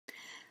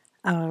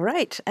All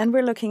right, and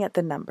we're looking at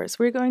the numbers.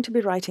 We're going to be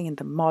writing in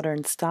the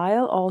modern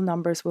style. All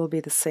numbers will be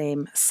the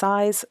same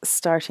size,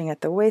 starting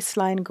at the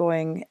waistline,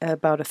 going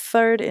about a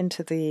third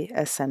into the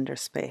ascender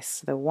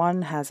space. The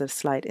 1 has a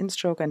slight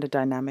instroke and a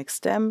dynamic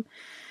stem,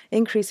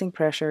 increasing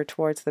pressure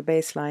towards the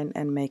baseline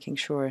and making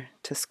sure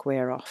to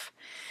square off.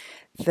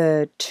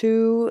 The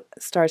 2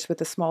 starts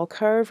with a small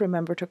curve.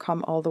 Remember to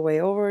come all the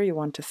way over. You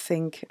want to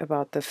think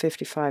about the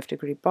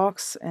 55-degree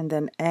box and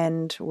then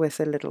end with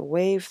a little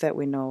wave that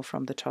we know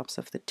from the tops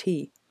of the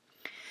T.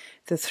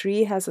 The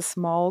 3 has a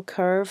small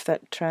curve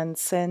that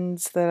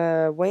transcends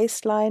the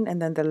waistline,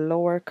 and then the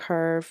lower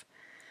curve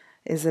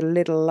is a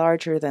little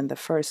larger than the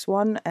first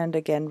one. And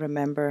again,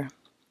 remember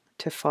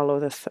to follow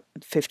the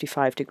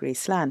 55-degree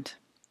slant.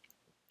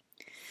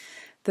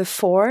 The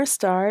 4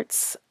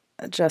 starts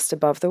just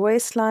above the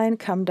waistline,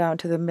 come down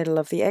to the middle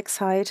of the X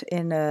height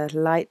in a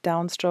light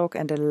downstroke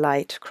and a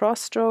light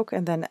cross stroke,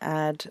 and then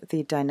add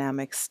the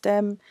dynamic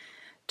stem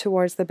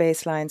towards the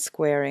baseline,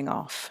 squaring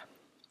off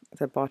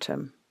the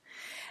bottom.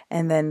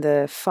 And then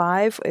the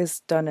 5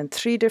 is done in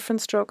 3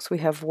 different strokes. We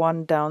have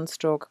 1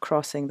 downstroke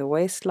crossing the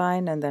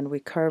waistline, and then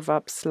we curve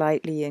up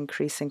slightly,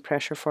 increasing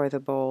pressure for the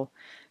bowl,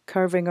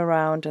 curving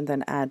around, and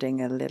then adding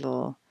a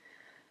little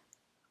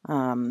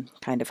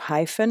kind of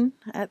hyphen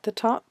at the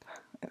top.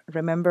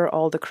 Remember,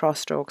 all the cross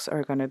strokes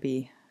are going to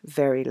be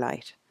very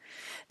light.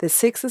 The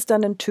 6 is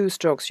done in 2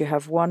 strokes. You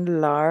have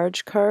 1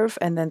 large curve,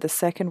 and then the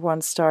second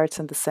one starts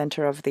in the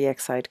center of the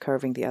X height,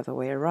 curving the other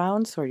way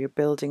around. So you're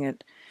building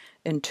it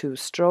in 2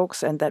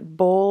 strokes, and that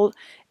bowl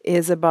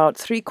is about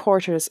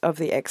 3/4 of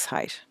the X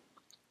height.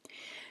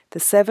 The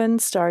 7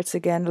 starts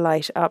again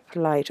light up,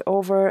 light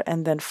over,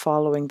 and then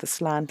following the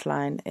slant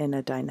line in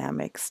a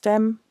dynamic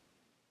stem.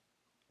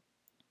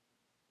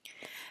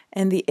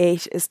 And the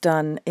 8 is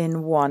done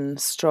in 1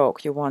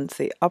 stroke. You want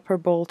the upper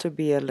bowl to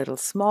be a little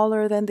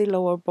smaller than the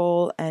lower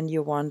bowl, and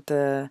you want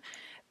the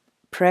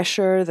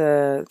pressure,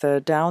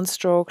 the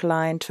downstroke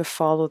line, to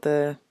follow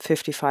the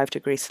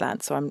 55-degree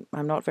slant. So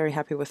I'm not very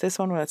happy with this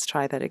one. Let's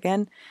try that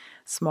again.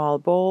 Small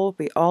bowl,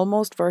 be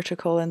almost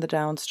vertical in the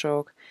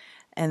downstroke,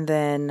 and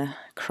then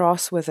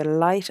cross with a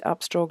light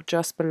upstroke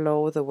just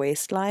below the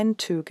waistline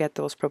to get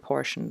those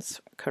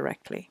proportions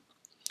correctly.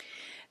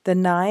 The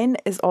 9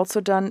 is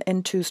also done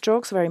in 2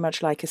 strokes, very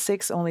much like a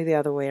 6, only the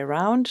other way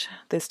around.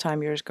 This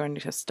time you're going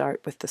to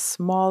start with the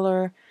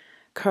smaller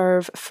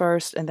curve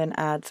first and then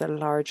add the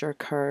larger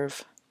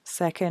curve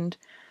second.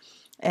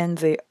 And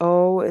the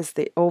O is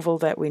the oval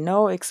that we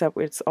know, except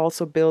it's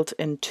also built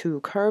in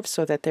 2 curves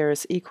so that there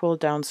is equal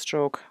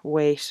downstroke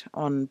weight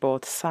on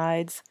both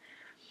sides.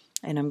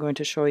 And I'm going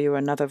to show you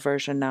another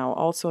version now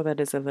also that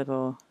is a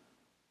little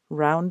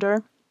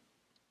rounder,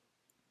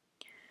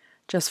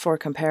 just for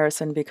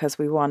comparison, because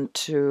we want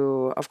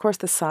to, of course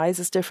the size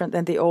is different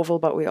than the oval,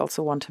 but we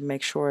also want to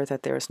make sure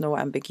that there is no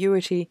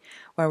ambiguity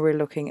when we're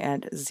looking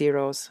at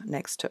zeros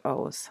next to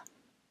O's.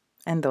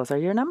 And those are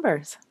your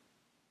numbers.